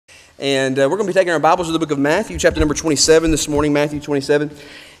And we're going to be taking our Bibles to the book of Matthew, chapter number 27 this morning, Matthew 27.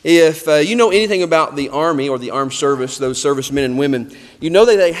 If you know anything about the Army or the armed service, those servicemen and women, you know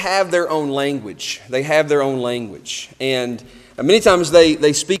that they have their own language. They have their own language. And many times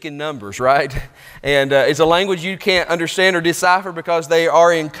they speak in numbers, right? And it's a language you can't understand or decipher because they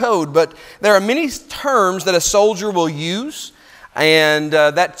are in code. But there are many terms that a soldier will use. And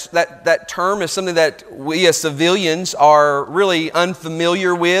that term is something that we as civilians are really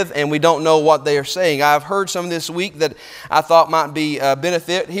unfamiliar with, and we don't know what they are saying. I've heard some this week that I thought might be a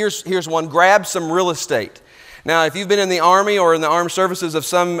benefit. Here's one: grab some real estate. Now, if you've been in the Army or in the armed services of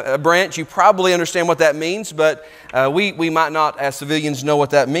some branch, you probably understand what that means, but we might not as civilians know what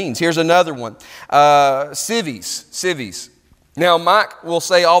that means. Here's another one: civvies. Now, Mike will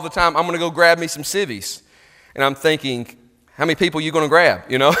say all the time, "I'm going to go grab me some civvies," and I'm thinking, how many people are you going to grab,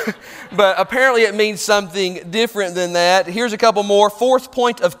 you know? But apparently it means something different than that. Here's a couple more. Fourth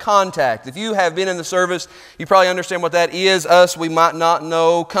point of contact. If you have been in the service, you probably understand what that is. Us, we might not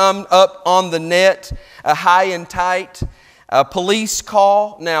know. Come up on the net, high and tight. Police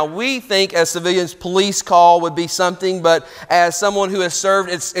call. Now, we think as civilians, police call would be something, but as someone who has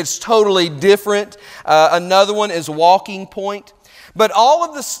served, it's totally different. Another one is walking point. But all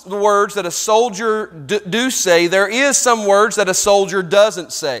of the words that a soldier do say, there is some words that a soldier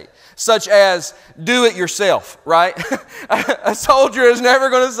doesn't say, such as do it yourself, right? A soldier is never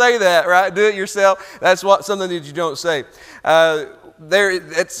going to say that, right? Do it yourself. That's something that you don't say.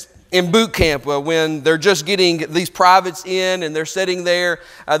 It's in boot camp when they're just getting these privates in and they're sitting there.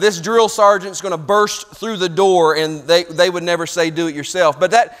 This drill sergeant's going to burst through the door, and they would never say do it yourself.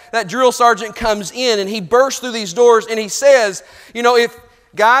 But that drill sergeant comes in and he bursts through these doors and he says, you know, if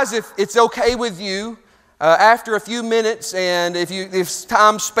it's okay with you, after a few minutes and if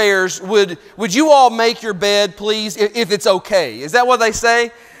time spares, would you all make your bed, please, if it's okay? Is that what they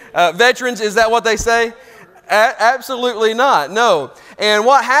say? Veterans, is that what they say? Absolutely not, no. And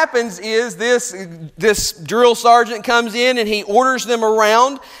what happens is this drill sergeant comes in and he orders them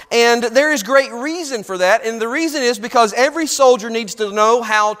around, and there is great reason for that. And the reason is because every soldier needs to know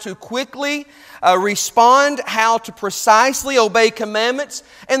how to quickly respond, how to precisely obey commandments,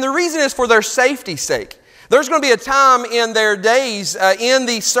 and the reason is for their safety's sake. There's going to be a time in their days in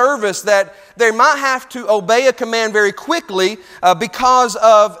the service that they might have to obey a command very quickly because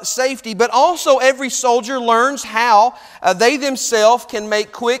of safety. But also every soldier learns how they themselves can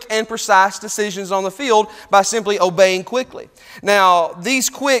make quick and precise decisions on the field by simply obeying quickly. Now, these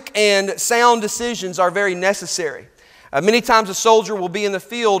quick and sound decisions are very necessary. Many times a soldier will be in the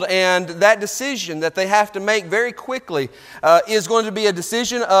field, and that decision that they have to make very quickly is going to be a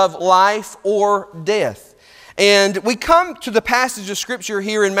decision of life or death. And we come to the passage of Scripture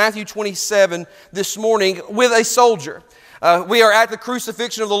here in Matthew 27 this morning with a soldier. We are at the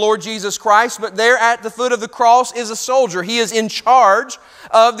crucifixion of the Lord Jesus Christ, but there at the foot of the cross is a soldier. He is in charge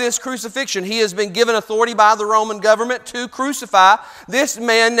of this crucifixion. He has been given authority by the Roman government to crucify this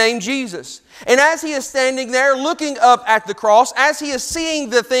man named Jesus. And as he is standing there looking up at the cross, as he is seeing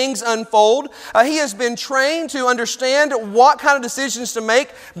the things unfold, he has been trained to understand what kind of decisions to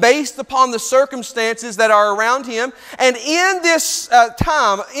make based upon the circumstances that are around him. And in this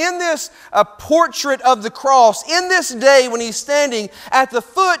time, in this portrait of the cross, in this day when he's standing at the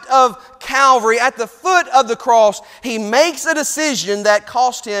foot of Calvary, at the foot of the cross, he makes a decision that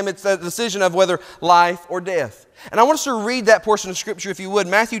cost him. It's a decision of whether life or death. And I want us to read that portion of Scripture, if you would.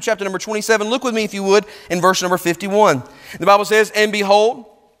 Matthew chapter number 27. Look with me, if you would, in verse number 51. The Bible says, "And behold,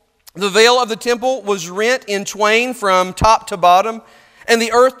 the veil of the temple was rent in twain from top to bottom, and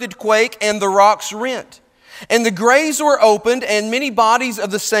the earth did quake, and the rocks rent. And the graves were opened, and many bodies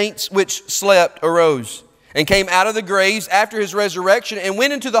of the saints which slept arose, and came out of the graves after his resurrection, and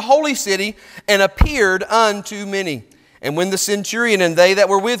went into the holy city, and appeared unto many. And when the centurion and they that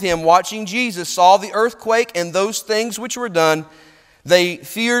were with him, watching Jesus, saw the earthquake and those things which were done, they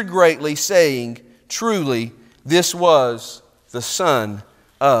feared greatly, saying, Truly, this was the Son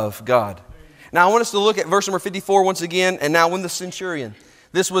of God." Now I want us to look at verse number 54 once again. And now when the centurion,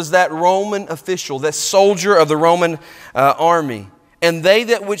 this was that Roman official, that soldier of the Roman army, and they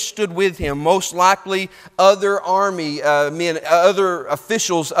that which stood with him, most likely other army men, other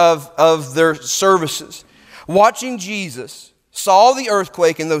officials of their services, watching Jesus, saw the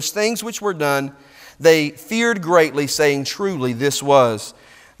earthquake and those things which were done, they feared greatly, saying, Truly, this was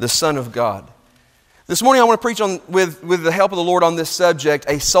the Son of God. This morning I want to preach on, with the help of the Lord, on this subject,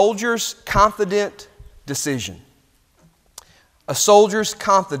 a soldier's confident decision. A soldier's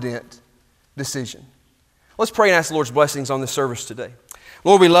confident decision. Let's pray and ask the Lord's blessings on this service today.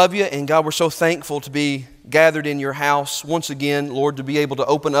 Lord, we love you, and God, we're so thankful to be gathered in your house once again, Lord, to be able to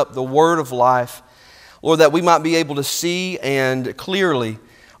open up the word of life. Lord, that we might be able to see and clearly,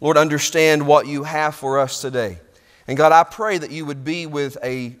 Lord, understand what you have for us today. And God, I pray that you would be with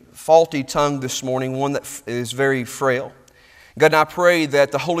a faulty tongue this morning, one that is very frail. God, and I pray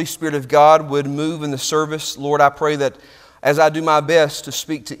that the Holy Spirit of God would move in the service. Lord, I pray that as I do my best to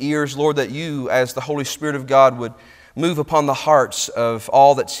speak to ears, Lord, that you, as the Holy Spirit of God, would move upon the hearts of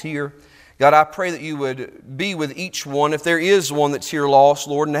all that's here. God, I pray that you would be with each one. If there is one that's here lost,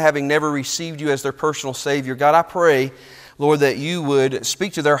 Lord, and having never received you as their personal Savior, God, I pray, Lord, that you would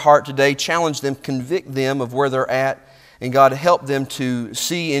speak to their heart today, challenge them, convict them of where they're at, and God, help them to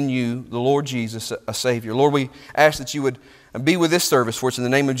see in you, the Lord Jesus, a Savior. Lord, we ask that you would be with this service for us. In the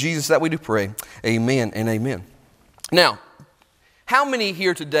name of Jesus that we do pray. Amen and amen. Now, how many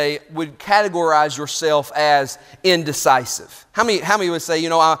here today would categorize yourself as indecisive? How many would say, you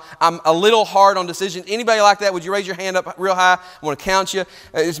know, I'm a little hard on decisions? Anybody like that? Would you raise your hand up real high? I want to count you.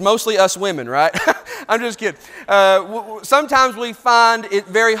 It's mostly us women, right? I'm just kidding. Sometimes we find it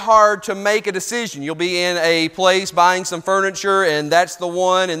very hard to make a decision. You'll be in a place buying some furniture, and that's the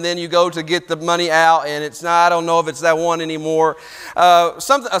one, and then you go to get the money out, and it's not, I don't know if it's that one anymore. A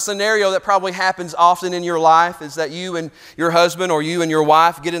scenario that probably happens often in your life is that you and your husband or you and your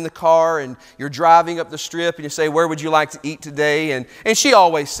wife get in the car, and you're driving up the strip, and you say, where would you like to eat today? And she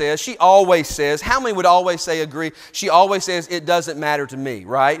always says, how many would always say agree? She always says, it doesn't matter to me,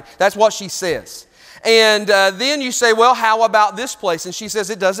 right? That's what she says. And then you say, well, how about this place? And she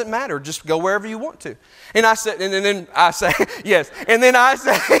says, it doesn't matter. Just go wherever you want to. And I said, and then I say, yes. And then I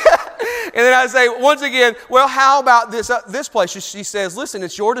say, and then I say, once again, well, how about this place? She says, listen,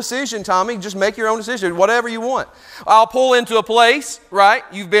 it's your decision, Tommy. Just make your own decision, whatever you want. I'll pull into a place, right?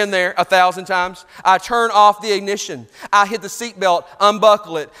 You've been there 1,000 times. I turn off the ignition. I hit the seatbelt,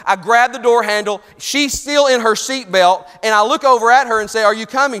 unbuckle it. I grab the door handle. She's still in her seatbelt, and I look over at her and say, are you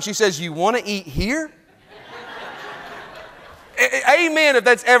coming? She says, you want to eat here? Amen if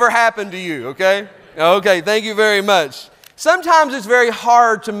that's ever happened to you, okay? Okay, thank you very much. Sometimes it's very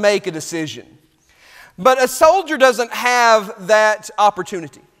hard to make a decision. But a soldier doesn't have that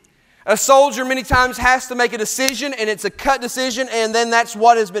opportunity. A soldier many times has to make a decision, and it's a cut decision, and then that's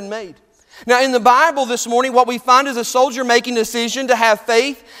what has been made. Now, in the Bible this morning, what we find is a soldier making a decision to have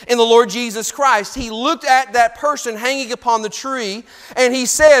faith in the Lord Jesus Christ. He looked at that person hanging upon the tree, and he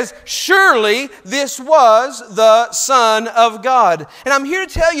says, surely this was the Son of God. And I'm here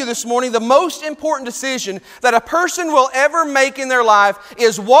to tell you this morning, the most important decision that a person will ever make in their life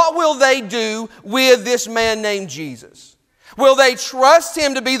is what will they do with this man named Jesus? Will they trust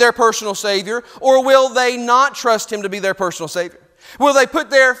Him to be their personal Savior, or will they not trust Him to be their personal Savior? Will they put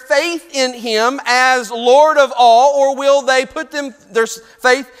their faith in Him as Lord of all, or will they put their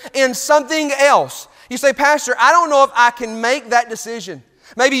faith in something else? You say, Pastor, I don't know if I can make that decision.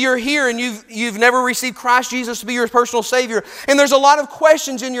 Maybe you're here and you've never received Christ Jesus to be your personal Savior, and there's a lot of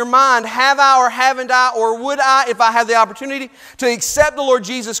questions in your mind. Have I or haven't I, or would I, if I had the opportunity to accept the Lord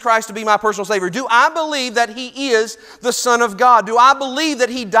Jesus Christ to be my personal Savior? Do I believe that He is the Son of God? Do I believe that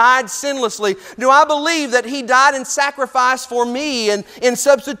He died sinlessly? Do I believe that He died in sacrifice for me and in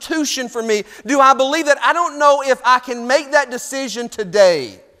substitution for me? Do I believe that? I don't know if I can make that decision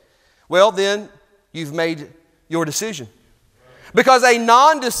today. Well, then you've made your decision. Because a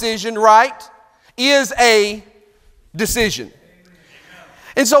non-decision, right, is a decision.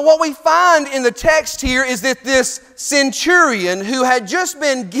 And so what we find in the text here is that this centurion who had just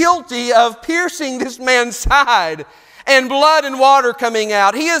been guilty of piercing this man's side and blood and water coming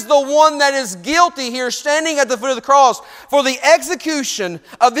out, he is the one that is guilty here, standing at the foot of the cross for the execution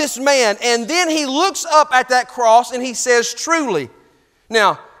of this man. And then he looks up at that cross and he says, truly.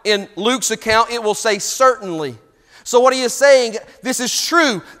 Now, in Luke's account, it will say certainly. So what he is saying, this is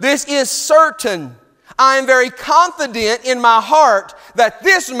true, this is certain. I am very confident in my heart that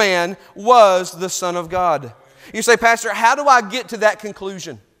this man was the Son of God. You say, Pastor, how do I get to that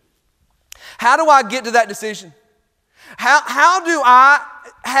conclusion? How do I get to that decision? How do I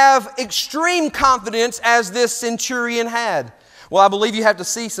have extreme confidence as this centurion had? Well, I believe you have to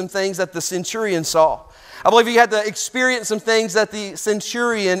see some things that the centurion saw. I believe you have to experience some things that the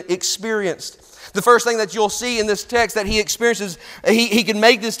centurion experienced. The first thing that you'll see in this text that he experiences, he can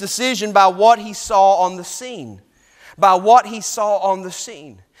make this decision by what he saw on the scene. By what he saw on the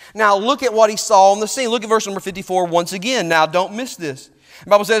scene. Now look at what he saw on the scene. Look at verse number 54 once again. Now don't miss this. The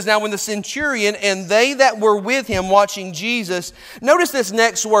Bible says, now when the centurion and they that were with him watching Jesus, notice this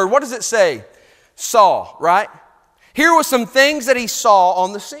next word. What does it say? Saw, right? Here were some things that he saw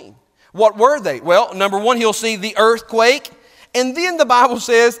on the scene. What were they? Well, number one, he'll see the earthquake And then the Bible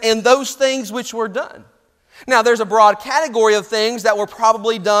says, and those things which were done. Now, there's a broad category of things that were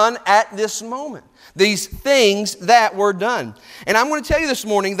probably done at this moment. These things that were done. And I'm going to tell you this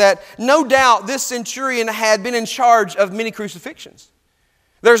morning that no doubt this centurion had been in charge of many crucifixions.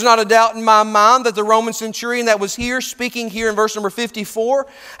 There's not a doubt in my mind that the Roman centurion that was here, speaking here in verse number 54,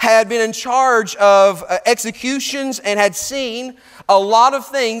 had been in charge of executions and had seen a lot of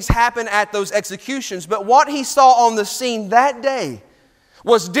things happen at those executions. But what he saw on the scene that day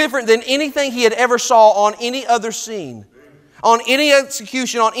was different than anything he had ever saw on any other scene, on any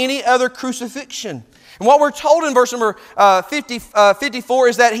execution, on any other crucifixion. And what we're told in verse number 54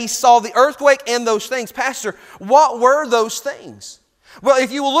 is that he saw the earthquake and those things. Pastor, what were those things? Well,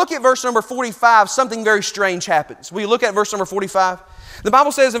 if you will look at verse number 45, something very strange happens. Will you look at verse number 45? The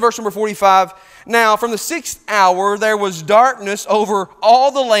Bible says in verse number 45, now from the 6th hour there was darkness over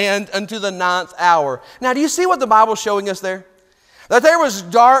all the land unto the 9th hour. Now, do you see what the Bible is showing us there? That there was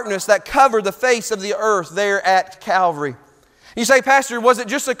darkness that covered the face of the earth there at Calvary. You say, Pastor, was it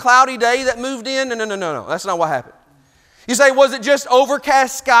just a cloudy day that moved in? No. That's not what happened. You say, was it just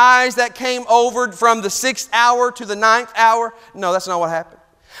overcast skies that came over from the 6th hour to the 9th hour? No, that's not what happened.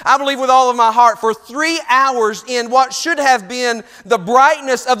 I believe with all of my heart, for 3 hours in what should have been the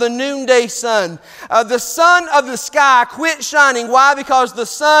brightness of the noonday sun, the sun of the sky quit shining. Why? Because the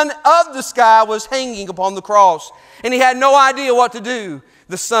sun of the sky was hanging upon the cross. And he had no idea what to do.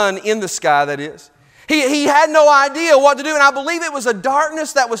 The sun in the sky, that is. He had no idea what to do, and I believe it was a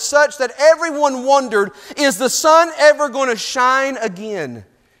darkness that was such that everyone wondered, is the sun ever going to shine again?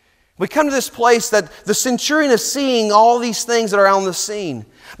 We come to this place that the centurion is seeing all these things that are on the scene.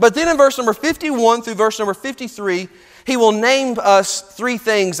 But then in verse number 51 through verse number 53, he will name us 3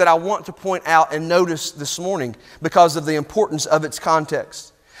 things that I want to point out and notice this morning because of the importance of its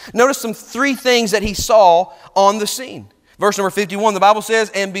context. Notice some 3 things that he saw on the scene. Verse number 51, the Bible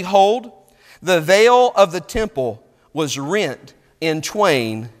says, and behold, the veil of the temple was rent in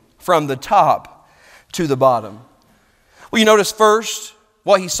twain from the top to the bottom. Well, you notice first,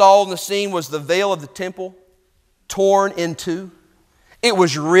 what he saw on the scene was the veil of the temple torn in two. It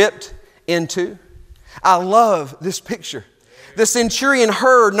was ripped in two. I love this picture. The centurion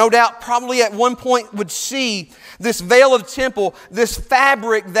heard, no doubt probably at one point would see this veil of the temple, this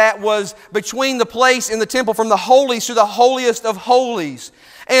fabric that was between the place in the temple from the holies to the holiest of holies.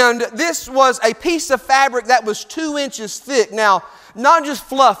 And this was a piece of fabric that was 2 inches thick. Now, not just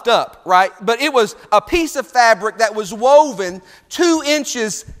fluffed up, right? But it was a piece of fabric that was woven 2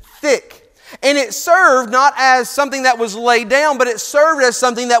 inches thick. And it served not as something that was laid down, but it served as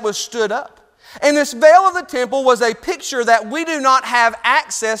something that was stood up. And this veil of the temple was a picture that we do not have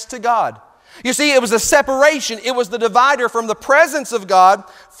access to God. You see, it was a separation. It was the divider from the presence of God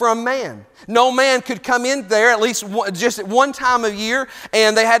from man. No man could come in there, at least just at one time of year,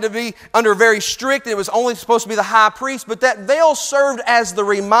 and they had to be under very strict. It was only supposed to be the high priest, but that veil served as the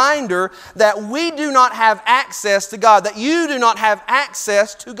reminder that we do not have access to God, that you do not have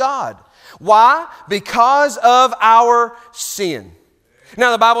access to God. Why? Because of our sin.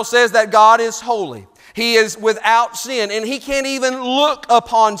 Now, the Bible says that God is holy. He is without sin, and He can't even look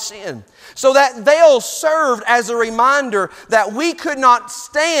upon sin. So that veil served as a reminder that we could not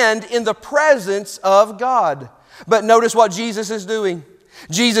stand in the presence of God. But notice what Jesus is doing.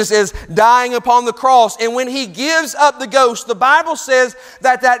 Jesus is dying upon the cross, and when He gives up the ghost, the Bible says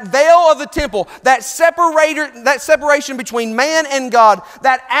that that veil of the temple, that separation between man and God,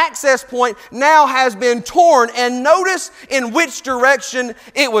 that access point now has been torn. And notice in which direction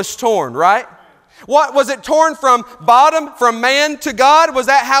it was torn, right? What was it torn from? Bottom, from man to God? Was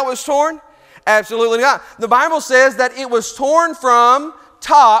that how it was torn? Absolutely not. The Bible says that it was torn from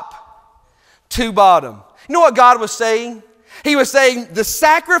top to bottom. You know what God was saying? He was saying the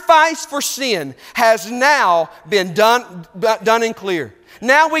sacrifice for sin has now been done and clear.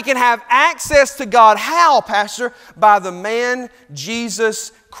 Now we can have access to God. How, Pastor? By the man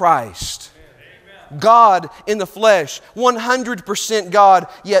Jesus Christ. Amen. God in the flesh, 100% God,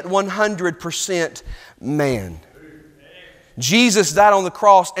 yet 100% man. Jesus died on the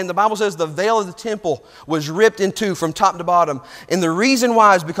cross, and the Bible says the veil of the temple was ripped in two from top to bottom. And the reason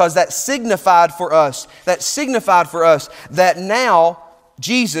why is because that signified for us that now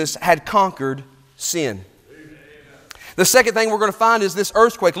Jesus had conquered sin. The second thing we're going to find is this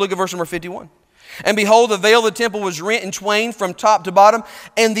earthquake. Look at verse number 51. And behold, the veil of the temple was rent in twain from top to bottom,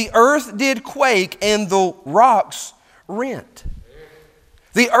 and the earth did quake, and the rocks rent.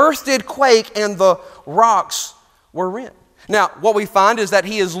 The earth did quake, and the rocks were rent. Now, what we find is that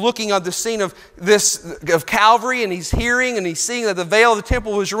he is looking on the scene of Calvary, and he's hearing and he's seeing that the veil of the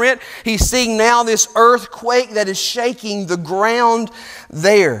temple was rent. He's seeing now this earthquake that is shaking the ground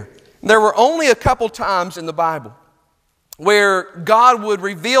there. There were only a couple times in the Bible where God would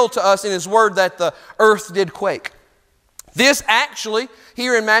reveal to us in His Word that the earth did quake. This actually,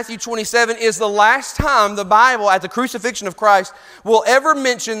 here in Matthew 27, is the last time the Bible, at the crucifixion of Christ, will ever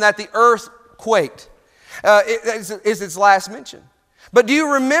mention that the earth quaked. Is its last mention. But do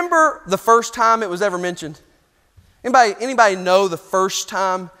you remember the first time it was ever mentioned? Anybody know the first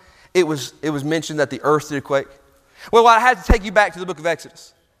time it was mentioned that the earth did quake? Well, I had to take you back to the book of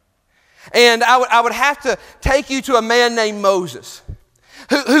Exodus. And I would have to take you to a man named Moses,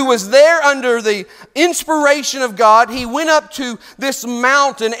 who was there under the inspiration of God. He went up to this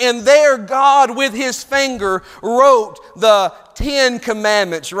mountain, and there God with His finger wrote the 10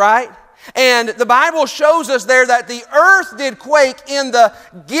 Commandments, right? And the Bible shows us there that the earth did quake in the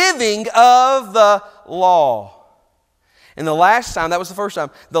giving of the law. And the last time, that was the first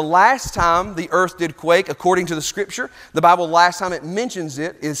time, the last time the earth did quake, according to the Scripture, the Bible, last time it mentions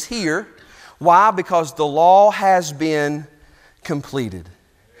it is here. Why? Because the law has been completed.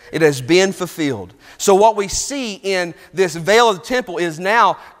 It has been fulfilled. So what we see in this veil of the temple is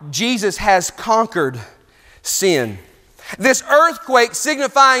now Jesus has conquered sin. This earthquake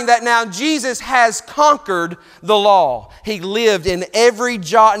signifying that now Jesus has conquered the law. He lived in every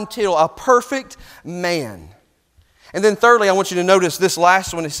jot and tittle, a perfect man. And then thirdly, I want you to notice this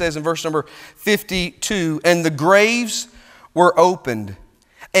last one. It says in verse number 52, and the graves were opened,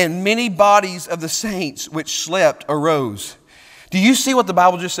 and many bodies of the saints which slept arose. Do you see what the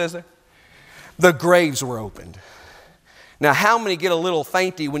Bible just says there? The graves were opened. Now, how many get a little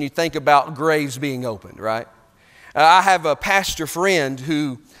fainty when you think about graves being opened, right? I have a pastor friend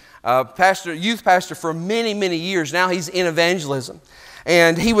who, youth pastor for many, many years. Now he's in evangelism.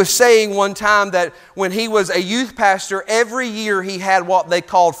 And he was saying one time that when he was a youth pastor, every year he had what they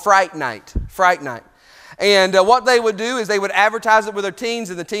called Fright Night. Fright Night. And what they would do is they would advertise it with their teens,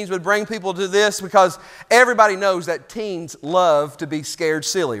 and the teens would bring people to this because everybody knows that teens love to be scared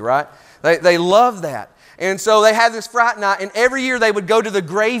silly, right? They love that. And so they had this Fright Night, and every year they would go to the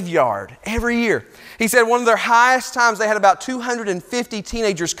graveyard. Every year. He said one of their highest times, they had about 250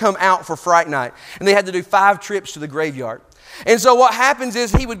 teenagers come out for Fright Night. And they had to do 5 trips to the graveyard. And so what happens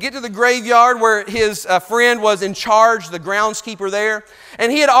is he would get to the graveyard where his friend was in charge, the groundskeeper there.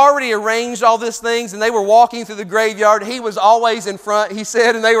 And he had already arranged all these things, and they were walking through the graveyard. He was always in front, he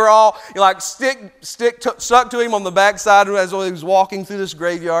said, and they were all stuck to him on the backside as he was walking through this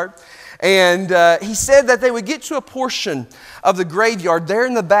graveyard. And he said that they would get to a portion of the graveyard there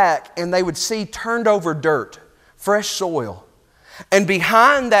in the back, and they would see turned over dirt, fresh soil. And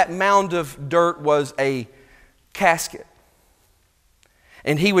behind that mound of dirt was a casket.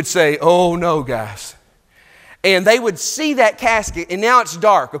 And he would say, oh no, guys. And they would see that casket, and now it's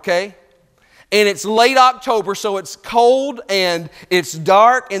dark, okay? And it's late October, so it's cold and it's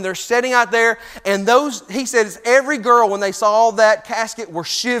dark, and they're sitting out there. And he says, every girl, when they saw that casket, were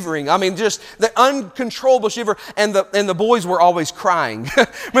shivering. I mean, just the uncontrollable shiver. And the boys were always crying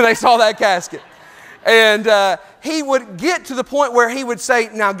when they saw that casket. And he would get to the point where he would say,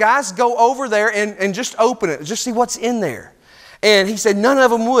 now guys, go over there and just open it. Just see what's in there. And he said none of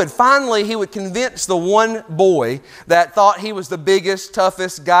them would. Finally, he would convince the one boy that thought he was the biggest,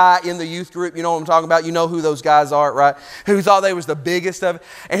 toughest guy in the youth group. You know what I'm talking about? You know who those guys are, right? Who thought they was the biggest of it.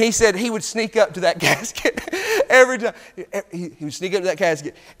 And he said he would sneak up to that casket every time. He would sneak up to that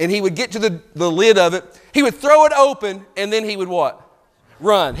casket, and he would get to the lid of it. He would throw it open, and then he would what?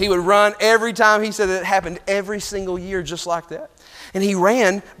 Run. He would run every time. He said that it happened every single year just like that. And he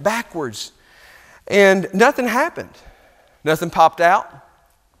ran backwards, and nothing happened. Nothing popped out.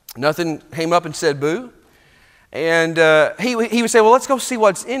 Nothing came up and said boo. And he would say, well, let's go see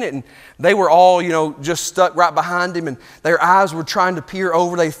what's in it. And they were all, just stuck right behind him, and their eyes were trying to peer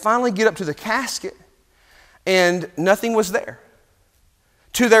over. They finally get up to the casket, and nothing was there.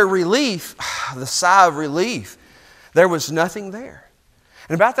 To their relief, the sigh of relief, there was nothing there.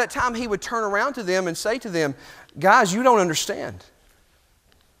 And about that time, he would turn around to them and say to them, guys, you don't understand.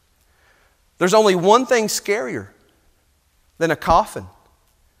 There's only one thing scarier than a coffin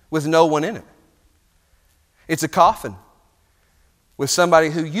with no one in it. It's a coffin with somebody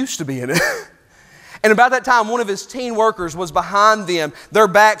who used to be in it. And about that time, one of his teen workers was behind them, their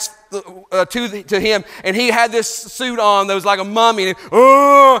backs to him, and he had this suit on that was like a mummy.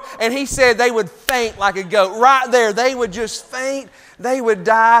 And he said they would faint like a goat. Right there, they would just faint. They would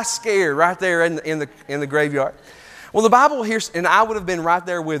die scared right there in the graveyard. Well, the Bible here, and I would have been right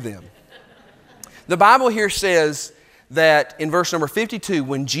there with them. The Bible here says that in verse number 52,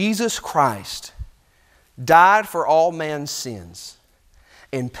 when Jesus Christ died for all man's sins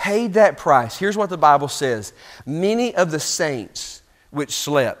and paid that price, here's what the Bible says: many of the saints which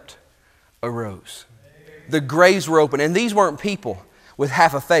slept arose. The graves were open. And these weren't people with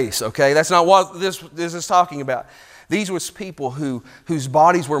half a face, okay? That's not what this is talking about. These was people whose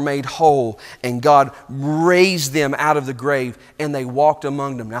bodies were made whole, and God raised them out of the grave, and they walked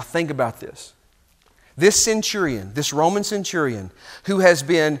among them. Now think about this. This centurion, this Roman centurion, who has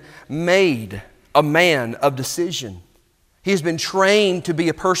been made a man of decision. He has been trained to be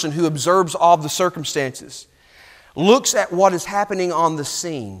a person who observes all the circumstances, looks at what is happening on the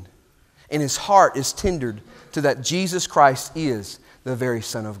scene, and his heart is tendered to that Jesus Christ is the very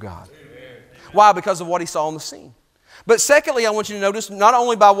Son of God. Amen. Why? Because of what he saw on the scene. But secondly, I want you to notice not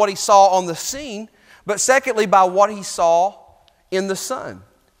only by what he saw on the scene, but secondly by what he saw in the Son.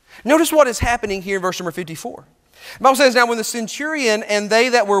 Notice what is happening here in verse number 54. The Bible says, now when the centurion and they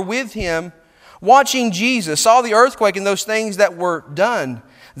that were with him watching Jesus saw the earthquake and those things that were done,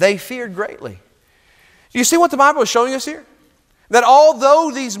 they feared greatly. Do you see what the Bible is showing us here? That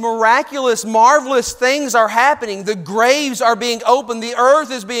although these miraculous, marvelous things are happening, the graves are being opened, the earth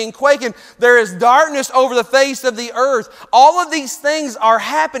is being quakened, there is darkness over the face of the earth. All of these things are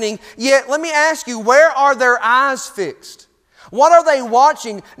happening, yet let me ask you, where are their eyes fixed? What are they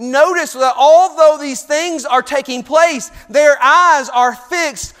watching? Notice that although these things are taking place, their eyes are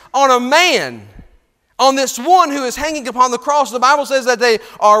fixed on a man, on this one who is hanging upon the cross. The Bible says that they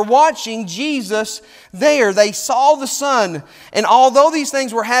are watching Jesus there. They saw the Son, and although these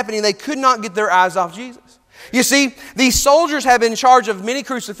things were happening, they could not get their eyes off Jesus. You see, these soldiers have been in charge of many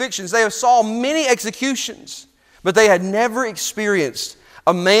crucifixions. They have saw many executions, but they had never experienced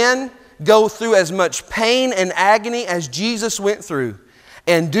a man go through as much pain and agony as Jesus went through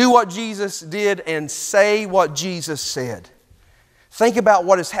and do what Jesus did and say what Jesus said. Think about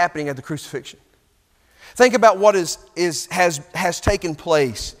what is happening at the crucifixion. Think about what has taken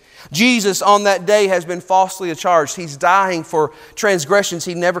place. Jesus on that day has been falsely charged. He's dying for transgressions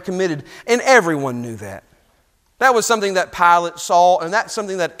he never committed, and everyone knew that. That was something that Pilate saw, and that's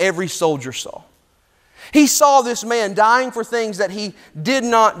something that every soldier saw. He saw this man dying for things that he did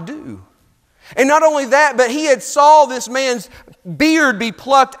not do. And not only that, but he had saw this man's beard be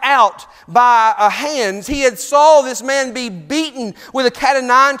plucked out by hands. He had saw this man be beaten with a cat of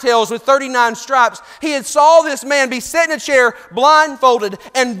nine tails with 39 stripes. He had saw this man be set in a chair blindfolded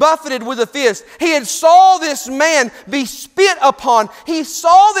and buffeted with a fist. He had saw this man be spit upon. He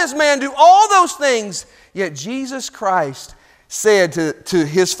saw this man do all those things. Yet Jesus Christ said to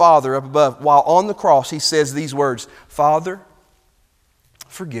his Father up above, while on the cross, he says these words, "Father,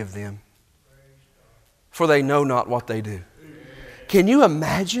 forgive them, for they know not what they do." Can you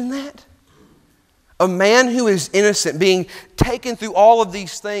imagine that? A man who is innocent being taken through all of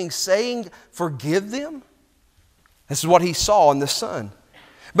these things, saying, "Forgive them"? This is what he saw in the Son.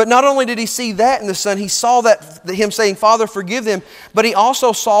 But not only did he see that in the Son, he saw that him saying, "Father, forgive them," but he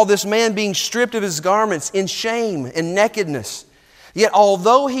also saw this man being stripped of his garments in shame and nakedness. Yet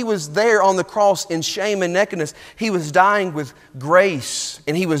although he was there on the cross in shame and nakedness, he was dying with grace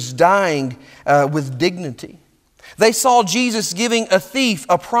and he was dying with dignity. They saw Jesus giving a thief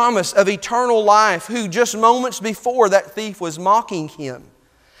a promise of eternal life, who just moments before that thief was mocking him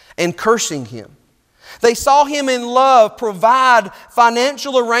and cursing him. They saw him in love provide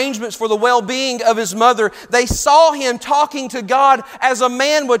financial arrangements for the well-being of his mother. They saw him talking to God as a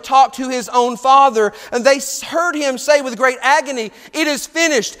man would talk to his own father. And they heard him say with great agony, "It is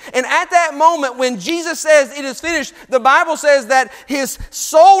finished." And at that moment when Jesus says it is finished, the Bible says that his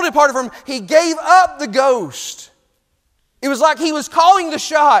soul departed from him. He gave up the ghost. It was like he was calling the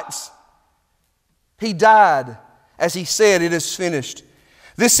shots. He died as he said, "It is finished."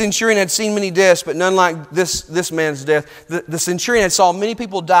 This centurion had seen many deaths, but none like this man's death. The centurion had saw many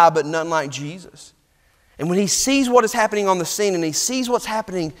people die, but none like Jesus. And when he sees what is happening on the scene and he sees what's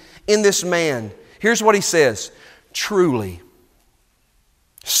happening in this man, here's what he says: "Truly,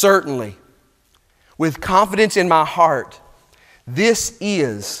 certainly, with confidence in my heart, this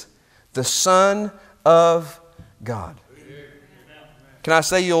is the Son of God." Can I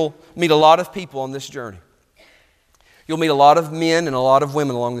say you'll meet a lot of people on this journey? You'll meet a lot of men and a lot of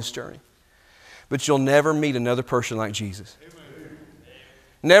women along this journey. But you'll never meet another person like Jesus. Amen.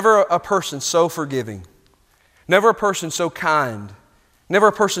 Never a person so forgiving. Never a person so kind. Never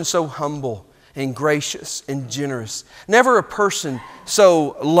a person so humble and gracious and generous. Never a person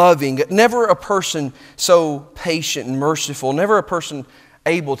so loving. Never a person so patient and merciful. Never a person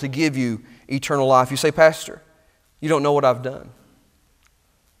able to give you eternal life. You say, "Pastor, you don't know what I've done.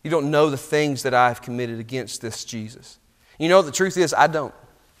 You don't know the things that I've committed against this Jesus." You know, the truth is, I don't.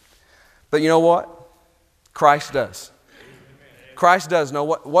 But you know what? Christ does. Christ does know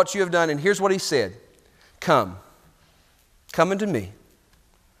what you have done. And here's what He said. Come. Come unto me.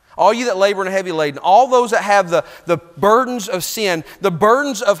 All you that labor and are heavy laden, all those that have the burdens of sin, the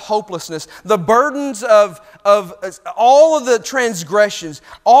burdens of hopelessness, the burdens of all of the transgressions,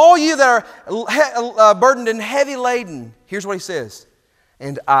 all you that are burdened and heavy laden, here's what He says.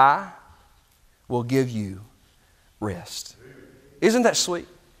 And I will give you rest. Isn't that sweet?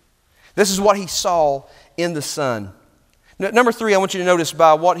 This is what He saw in the Son. Number 3, I want you to notice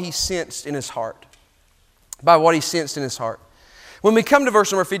by what He sensed in His heart. By what He sensed in His heart. When we come to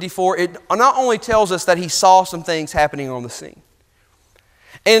verse number 54, it not only tells us that He saw some things happening on the scene.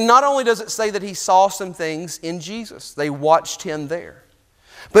 And not only does it say that He saw some things in Jesus. They watched Him there.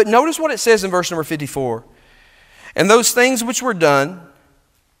 But notice what it says in verse number 54. And those things which were done,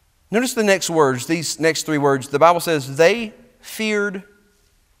 notice the next words, these next 3 words. The Bible says, they feared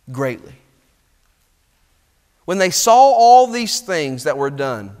greatly. When they saw all these things that were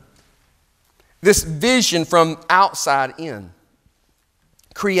done, this vision from outside in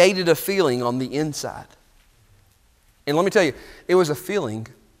created a feeling on the inside. And let me tell you, it was a feeling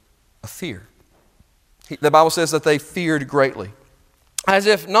of fear. The Bible says that they feared greatly. As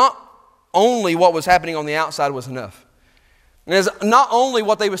if not only what was happening on the outside was enough. And as not only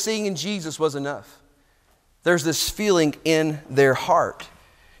what they were seeing in Jesus was enough. There's this feeling in their heart.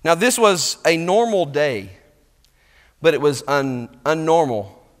 Now this was a normal day, but it was unnormal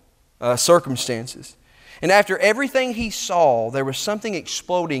circumstances. And after everything he saw, there was something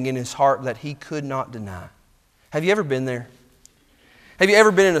exploding in his heart that he could not deny. Have you ever been there? Have you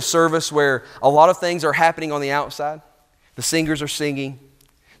ever been in a service where a lot of things are happening on the outside? The singers are singing.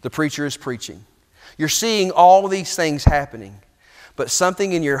 The preacher is preaching. You're seeing all of these things happening. But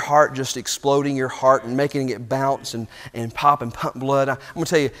something in your heart just exploding your heart and making it bounce and pop and pump blood. I'm going to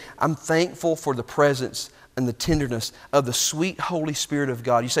tell you, I'm thankful for the presence and the tenderness of the sweet Holy Spirit of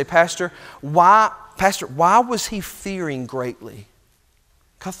God. You say, Pastor, why was he fearing greatly?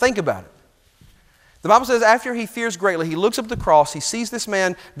 Think about it. The Bible says after he fears greatly, he looks up at the cross, he sees this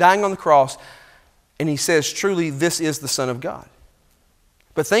man dying on the cross, and he says, truly, this is the Son of God.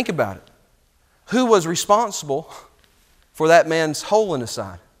 But think about it. Who was responsible for that man's hole in his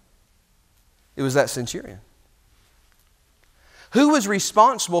side? It was that centurion. Who was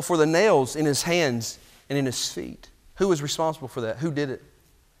responsible for the nails in his hands and in his feet? Who was responsible for that? Who did it?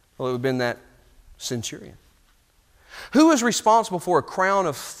 Well, it would have been that centurion. Who was responsible for a crown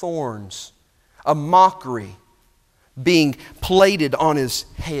of thorns, a mockery being plated on his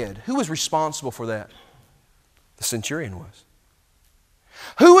head? Who was responsible for that? The centurion was.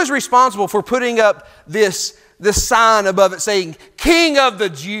 Who was responsible for putting up this sign above it saying, King of the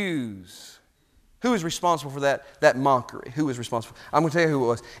Jews? Who was responsible for that mockery? Who was responsible? I'm going to tell you who it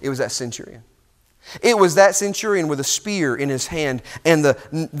was. It was that centurion. It was that centurion with a spear in his hand and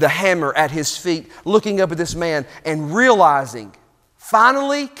the hammer at his feet, looking up at this man and realizing,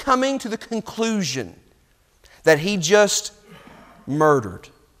 finally coming to the conclusion that he just murdered.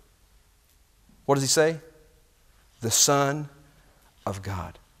 What does he say? The Son of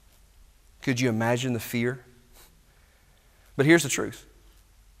God. Could you imagine the fear? But here's the truth.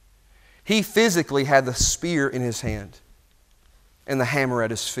 He physically had the spear in his hand and the hammer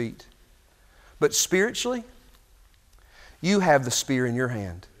at his feet. But spiritually, you have the spear in your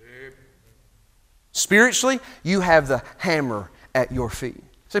hand. Spiritually, you have the hammer at your feet.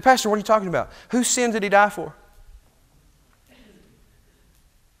 Say, Pastor, what are you talking about? Whose sin did he die for?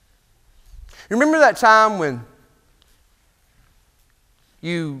 Remember that time when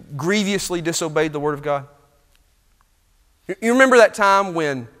you grievously disobeyed the Word of God? You remember that time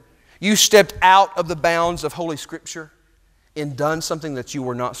when you stepped out of the bounds of Holy Scripture and done something that you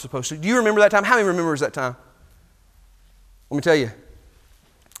were not supposed to? Do you remember that time? How many remembers that time? Let me tell you,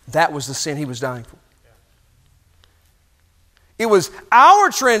 that was the sin he was dying for. It was our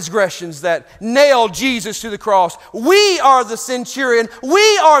transgressions that nailed Jesus to the cross. We are the centurion.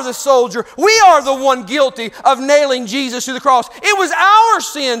 We are the soldier. We are the one guilty of nailing Jesus to the cross. It was our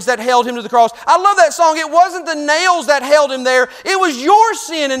sins that held him to the cross. I love that song. It wasn't the nails that held him there. It was your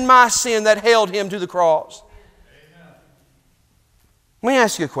sin and my sin that held him to the cross. Amen. Let me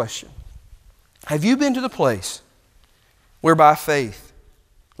ask you a question. Have you been to the place where by faith,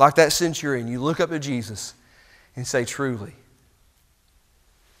 like that centurion, you look up at Jesus and say, truly,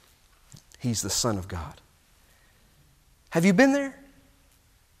 He's the Son of God? Have you been there?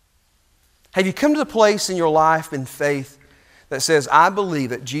 Have you come to the place in your life in faith that says, I believe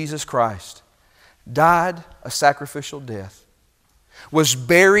that Jesus Christ died a sacrificial death, was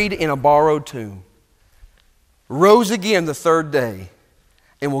buried in a borrowed tomb, rose again the third day,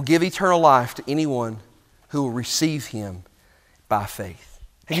 and will give eternal life to anyone who will receive him by faith.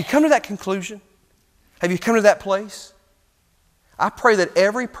 Have you come to that conclusion? Have you come to that place? I pray that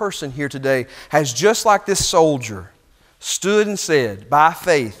every person here today has, just like this soldier, stood and said, by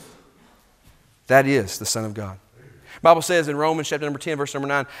faith, that is the Son of God. The Bible says in Romans chapter number 10, verse number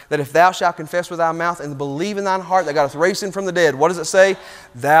 9, that if thou shalt confess with thy mouth and believe in thine heart that God hath raised him from the dead, what does it say?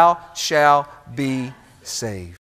 Thou shalt be saved.